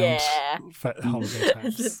appear around Yeah. holiday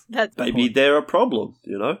times. That's Maybe they're a problem,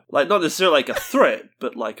 you know? Like, not necessarily like a threat,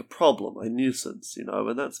 but like a problem, a nuisance, you know?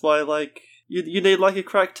 And that's why, like, you need like a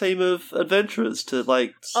crack team of adventurers to,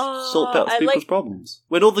 like, sort out I people's like- problems.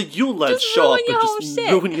 When all the Yule Lads Just show up ruin your and whole just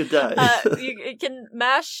shit. ruin your day. You can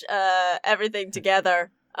mash everything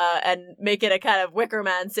together and make it a kind of Wicker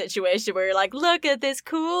Man situation where you're like, look at this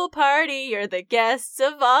cool party, you're the guests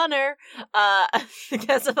of honor. The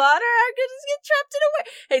guests of honor are gonna just get trapped in a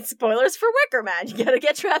Hey, spoilers for Wicker Man. You gotta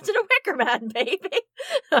get trapped in a Wicker Man, baby.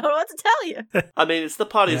 I don't know what to tell you. I mean, it's the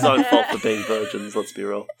party's own fault for being virgins, let's be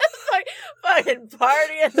real. Fucking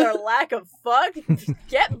party and their lack of fun.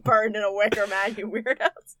 Get burned in a Wicker Man, you weirdos.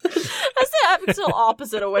 That's the absolute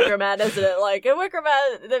opposite of Wicker Man, isn't it? Like, in Wicker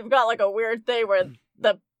Man, they've got like a weird thing where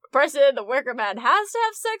the person in the Wicker Man has to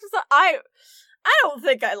have sex with them. I don't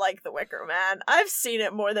think I like the Wicker Man. I've seen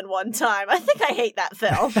it more than one time. I think I hate that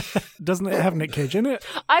film. Doesn't it have Nick Cage in it?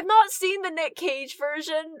 I've not seen the Nick Cage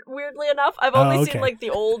version, weirdly enough. I've only okay. seen like the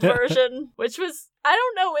old version, which was, I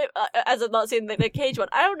don't know if, as I've not seen the Nick Cage one,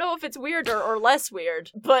 I don't know if it's weirder or less weird,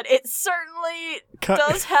 but it certainly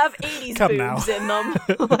does have 80s Come boobs now. in them.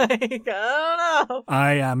 Like, I don't know.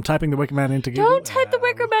 I am typing the Wicker Man into Google. Don't type the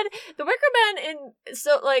Wicker Man. The Wicker Man in,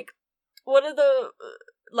 so like, one of the,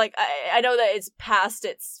 like, I know that it's past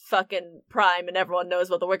its fucking prime and everyone knows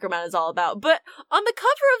what the Wicker Man is all about, but on the cover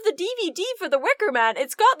of the DVD for the Wicker Man,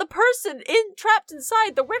 it's got the person trapped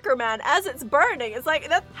inside the Wicker Man as it's burning. It's like,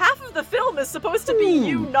 that half of the film is supposed to be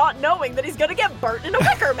you not knowing that he's gonna get burnt in a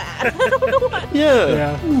Wicker Man. I don't know what.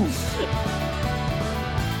 Yeah.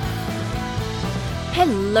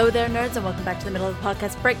 Hello there, nerds, and welcome back to the Middle of the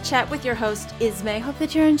Podcast Break Chat with your host, Ismay. Hope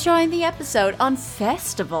that you're enjoying the episode on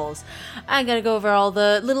festivals. I'm going to go over all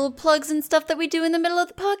the little plugs and stuff that we do in the middle of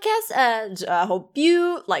the podcast, and I hope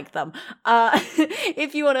you like them.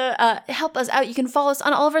 If you want to help us out, you can follow us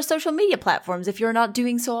on all of our social media platforms. If you're not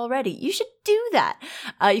doing so already, you should do that.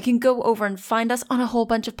 You can go over and find us on a whole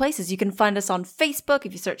bunch of places. You can find us on Facebook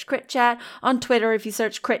if you search Crit Chat, on Twitter if you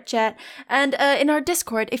search Crit Chat, and in our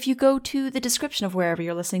Discord if you go to the description of wherever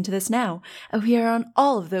you're listening to this now. We are on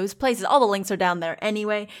all of those places. All the links are down there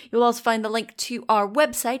anyway. You'll also find the link to our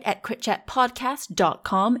website at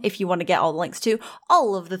critchatpodcast.com if you want to get all the links to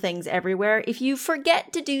all of the things everywhere. If you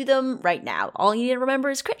forget to do them right now, all you need to remember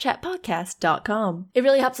is critchatpodcast.com. It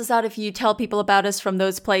really helps us out if you tell people about us from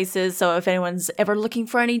those places. So if anyone's ever looking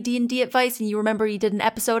for any D&D advice and you remember you did an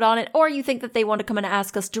episode on it, or you think that they want to come and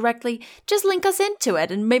ask us directly, just link us into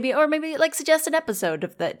it and maybe like suggest an episode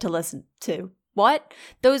of that to listen to. What?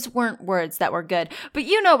 Those weren't words that were good. But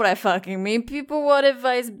you know what I fucking mean. People want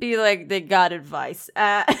advice, be like they got advice.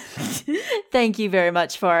 Thank you very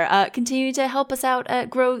much for continuing to help us out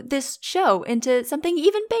grow this show into something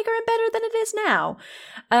even bigger and better than it is now.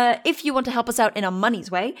 If you want to help us out in a money's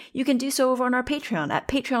way, you can do so over on our Patreon at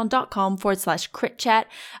patreon.com/critchat.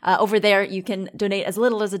 Over there, you can donate as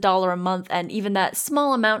little as $1 a month, and even that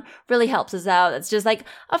small amount really helps us out. It's just like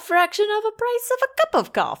a fraction of a price of a cup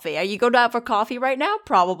of coffee. Are you going out for coffee right now?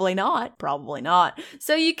 Probably not.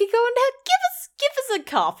 So you can go and give us a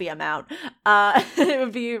coffee amount. It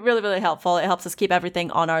would be really, really helpful. It helps us keep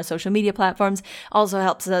everything on our social media platforms. Also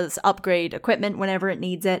helps us upgrade equipment whenever it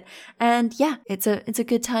needs it. And yeah, it's a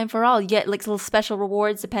good time for all. You get like little special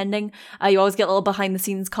rewards depending. You always get a little behind the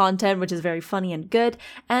scenes content, which is very funny and good.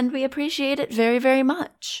 And we appreciate it very, very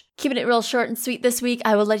much. Keeping it real short and sweet this week,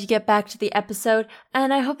 I will let you get back to the episode,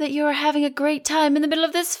 and I hope that you are having a great time in the middle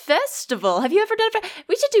of this festival. Have you ever done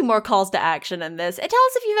we should do more calls to action in this. Tell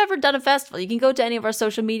us if you've ever done a festival. You can go to any of our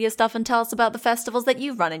social media stuff and tell us about the festivals that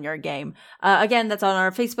you've run in your game. Again, that's on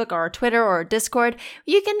our Facebook or our Twitter or our Discord.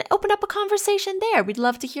 You can open up a conversation there. We'd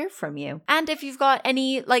love to hear from you. And if you've got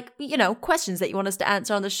any, questions that you want us to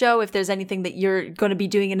answer on the show, if there's anything that you're going to be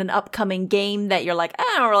doing in an upcoming game that you're like,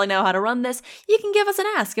 I don't really know how to run this, you can give us an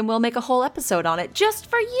ask and we'll make a whole episode on it just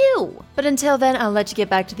for you. But until then, I'll let you get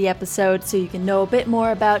back to the episode so you can know a bit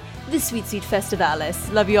more about the Sweet Sweet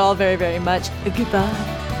Festivalis. Love you all very, very much.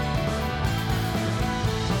 Goodbye.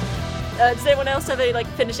 Does anyone else have any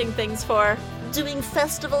finishing things for doing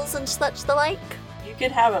festivals and such the like? You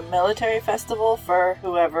could have a military festival for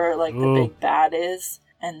whoever the big bad is,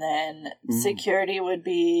 and then security would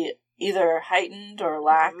be either heightened or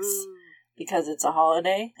lax because it's a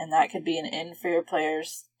holiday, and that could be an in for your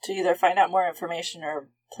players to either find out more information or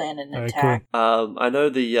plan an attack. Cool. I know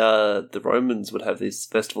the Romans would have these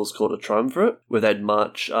festivals called a triumvirate, where they'd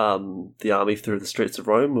march the army through the streets of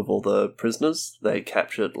Rome with all the prisoners they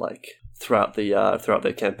captured throughout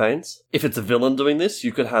their campaigns. If it's a villain doing this,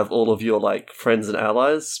 you could have all of your friends and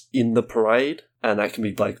allies in the parade, and that can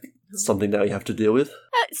be something now you have to deal with.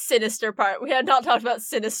 That sinister part. We had not talked about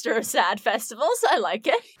sinister, sad festivals. I like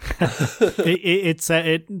it.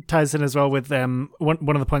 It ties in as well with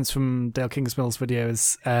one of the points from Dale Kingsmill's video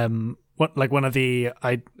is one of the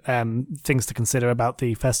things to consider about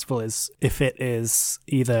the festival is if it is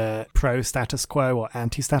either pro status quo or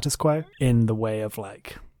anti status quo in the way of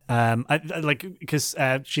because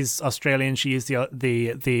she's Australian, she used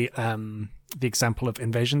the example of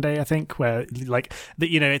Invasion Day, I think, where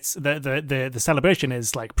it's the celebration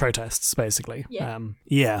is protests basically.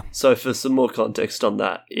 Yeah. So for some more context on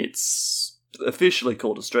that, it's officially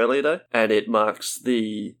called Australia Day, and it marks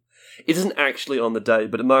it isn't actually on the day,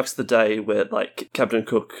 but it marks the day where Captain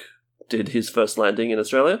Cook did his first landing in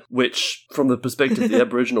Australia, which from the perspective of the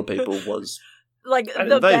Aboriginal people was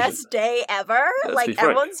the best day ever,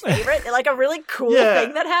 everyone's favorite, a really cool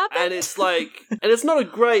thing that happened. And it's and it's not a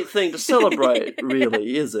great thing to celebrate,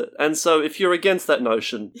 really, is it? And so if you're against that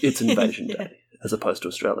notion, it's Invasion Day as opposed to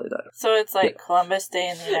Australia Day. So it's Columbus Day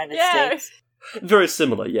in the United States. Very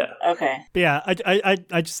similar, yeah. Okay. But yeah,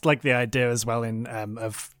 I just like the idea as well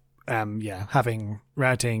having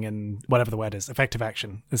routing and whatever the word is, effective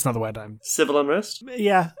action. It's not the word civil unrest.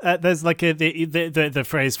 Yeah, there's the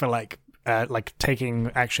phrase for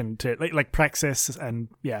taking action to praxis, and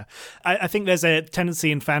I think there's a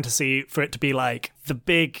tendency in fantasy for it to be the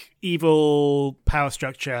big evil power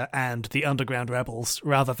structure and the underground rebels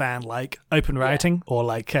rather than open rioting or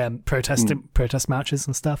protest marches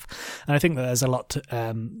and stuff, and I think that there's a lot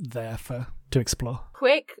there to explore.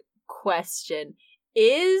 Quick question: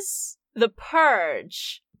 is the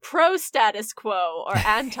Purge pro status quo or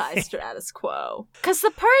anti status quo? Because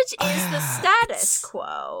the Purge is the status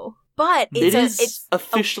quo. But it's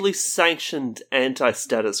officially sanctioned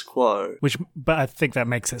anti-status quo. But I think that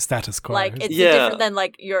makes it status quo. It's different than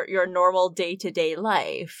your normal day-to-day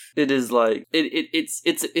life. It is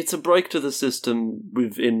it's a break to the system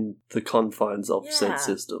within the confines of said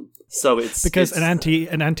system. So it's because an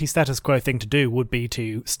anti-status quo thing to do would be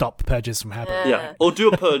to stop purges from happening. Yeah, or do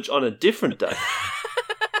a purge on a different day.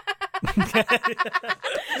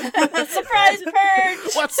 Surprise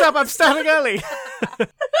purge! What's up? I'm starting early.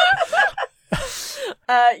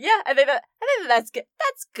 I think that's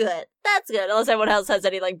good. That's good. Unless anyone else has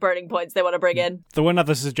any burning points they want to bring in. The one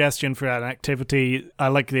other suggestion for an activity, I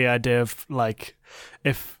like the idea of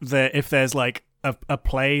if there's a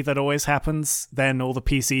play that always happens, then all the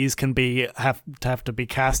PCs can have to be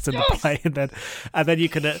cast in the play, and then you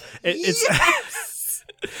can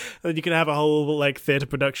then you can have a whole theater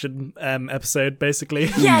production episode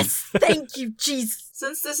basically. Yes, thank you, jeez.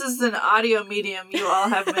 Since this is an audio medium, you all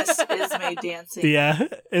have missed Ismay dancing. Yeah,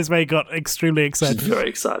 Ismay got extremely excited. She's very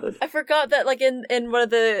excited. I forgot that in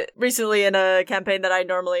one of recently in a campaign that I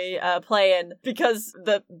normally play in, because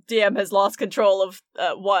the DM has lost control of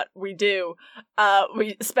what we do,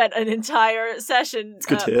 we spent an entire session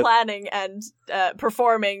planning and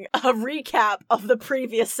performing a recap of the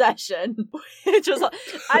previous session, which was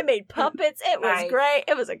I made puppets. It was great.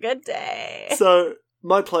 It was a good day. So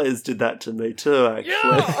My players did that to me too, actually.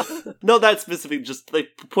 Yeah. Not that specific, just they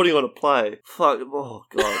putting on a play. Fuck, oh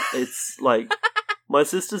god. It's like, my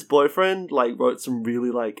sister's boyfriend, like, wrote some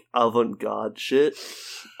really, like, avant-garde shit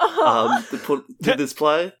to this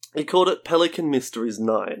play. He called it Pelican Mysteries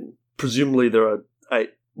 9. Presumably there are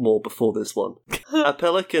 8 more before this one. A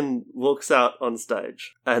pelican walks out on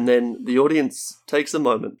stage, and then the audience takes a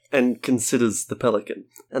moment and considers the pelican,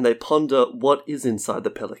 and they ponder what is inside the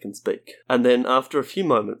pelican's beak. And then after a few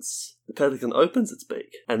moments, the pelican opens its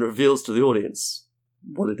beak and reveals to the audience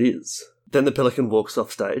what it is. Then the pelican walks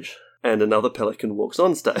off stage, and another pelican walks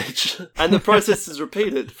on stage, and the process is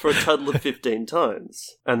repeated for a total of 15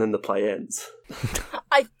 times, and then the play ends.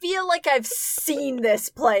 I feel like I've seen this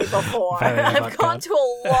play before. Very I've gone to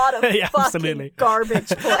a lot of Yeah, fucking absolutely. garbage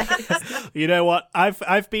plays. You know what?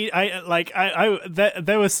 I've been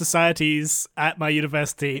there were societies at my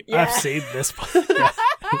university. Yeah. I've seen this. Yeah.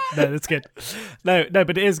 No, it's good. No,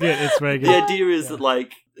 but it is good. It's very good. The idea is that,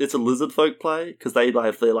 like, it's a lizard folk play, because they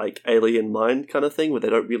have their, like, alien mind kind of thing, where they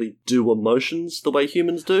don't really do emotions the way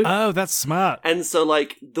humans do. Oh, that's smart. And so,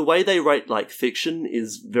 like, the way they write, like, fiction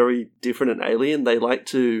is very different and alien. They like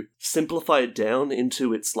to simplify it down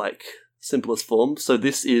into its, like, simplest form. So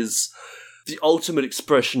this is the ultimate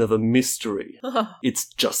expression of a mystery. It's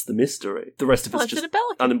just the mystery. The rest of it's Punch in just a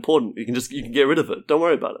pelican. unimportant. You can get rid of it. Don't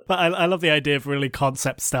worry about it. But I love the idea of really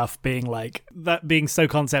concept stuff being like that, being so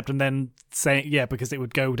concept, and then saying because it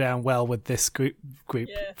would go down well with this group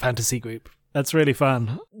fantasy group. That's really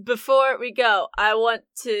fun. Before we go, I want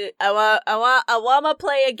to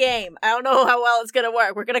play a game. I don't know how well it's gonna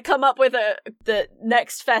work. We're gonna come up with the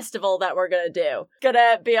next festival that we're gonna do.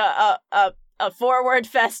 Gonna be a 4-word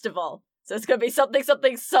festival. So it's gonna be something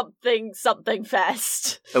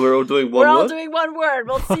fest. And we're all doing one We're all word? doing one word.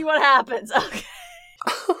 We'll see what happens. Okay.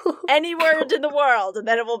 Any word in the world, and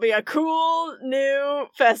then it will be a cool new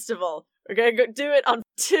festival. We're gonna do it on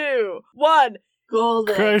 2, 1.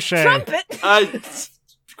 Golden. Crochet. Trumpet.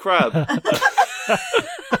 Crab. Can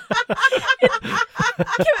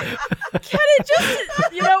it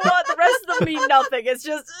just? You know what? The rest of them mean nothing. It's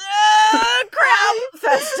just crab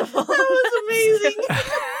festival. That was amazing.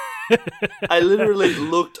 I literally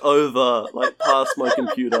looked over, like, past my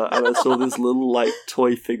computer, and I saw this little, like,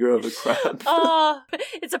 toy figure of a crab. Oh,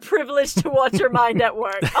 it's a privilege to watch your mind at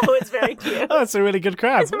work. Oh, it's very cute. Oh, it's a really good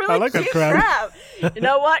crab. It's a really I like cute that crab. You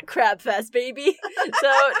know what? Crab fest, baby.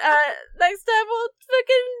 So next time we'll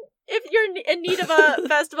fucking, if you're in need of a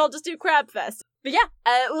festival, just do crab fest. But yeah,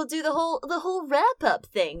 we'll do the whole wrap up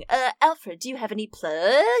thing. Alfred, do you have any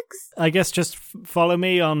plugs? I guess just follow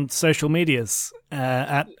me on social medias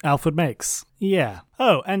at Alfred Makes. Yeah.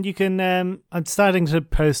 Oh, and you can. I'm starting to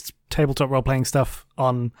post tabletop role playing stuff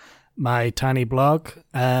on my tiny blog.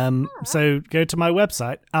 So go to my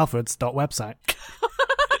website, alfreds.website.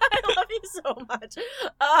 I love you so much.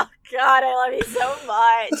 Oh God, I love you so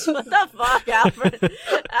much. What the fuck, Alfred?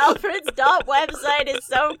 Alfred's website is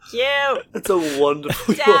so cute. It's a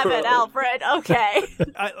wonderful Damn it, URL. Alfred. Okay.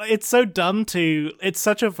 It's so dumb to. It's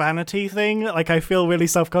such a vanity thing. Like, I feel really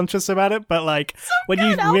self-conscious about it. But like, when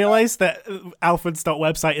you realize that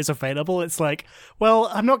Alfred's.website is available, it's like, well,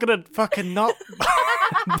 I'm not gonna fucking not.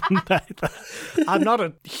 I'm not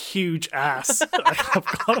a huge ass. I've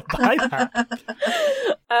got to buy that.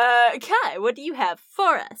 Kai, what do you have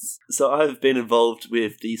for us? So I've been involved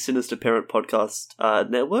with the Sinister Parent podcast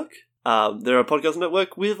network. They're a podcast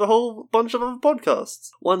network with a whole bunch of other podcasts.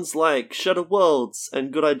 Ones like Shattered Worlds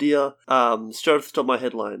and Good Idea, straight off the top of my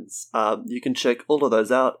headlines. You can check all of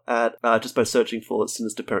those out at just by searching for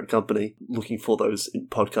Sinister Parent Company, looking for those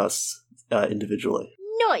podcasts individually.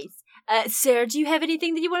 Nice. Sarah, do you have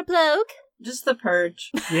anything that you want to plug? Just the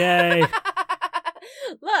purge. Yay.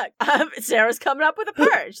 Look, Sarah's coming up with a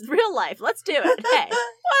purge. Real life. Let's do it. Hey, why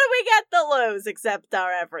do we get the lose except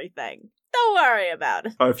our everything? Don't worry about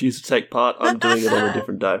it. I refuse to take part. I'm doing it on a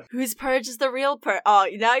different day. Whose purge is the real purge? Oh,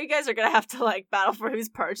 now you guys are going to have to, like, battle for whose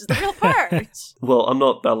purge is the real purge. Well, I'm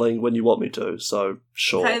not battling when you want me to, so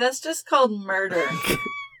sure. Hey, that's just called murder.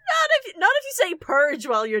 Not if you say purge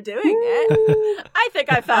while you're doing it. I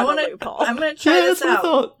think I found a loophole. I'm gonna try Yeah, this that's what I out.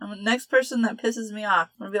 thought. I'm the next person that pisses me off.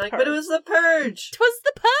 I'm gonna be like, but it was the purge. 'Twas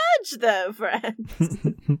the purge, though, friends.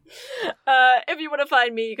 If you want to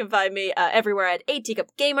find me, you can find me everywhere at A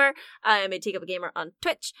Teacup Gamer. I am a Teacup Gamer on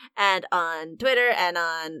Twitch and on Twitter and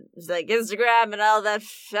on like Instagram and all that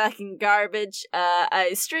fucking garbage.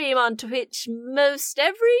 I stream on Twitch most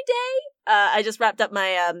every day. I just wrapped up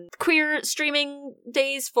my queer streaming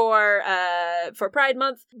days for Pride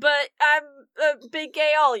Month, but I'm a big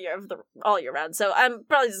gay all year round, so I'm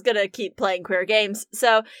probably just gonna keep playing queer games.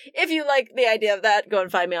 So if you like the idea of that, go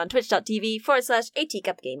and find me on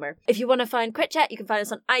twitch.tv/ateacupgamer. If you want to find Crit Chat, you can find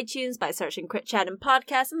us on iTunes by searching Crit Chat and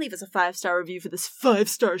Podcast and leave us a 5-star review for this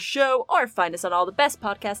 5-star show, or find us on all the best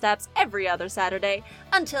podcast apps every other Saturday.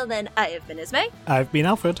 Until then, I have been Ismay. I've been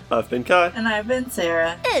Alfred. I've been Kai. And I've been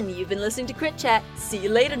Sarah. And you've been listening to Crit Chat. See you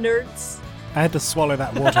later, nerds. I had to swallow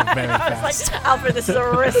that water very I was fast. like, Alfred, this is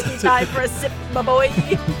a risky time for a sip, my boy.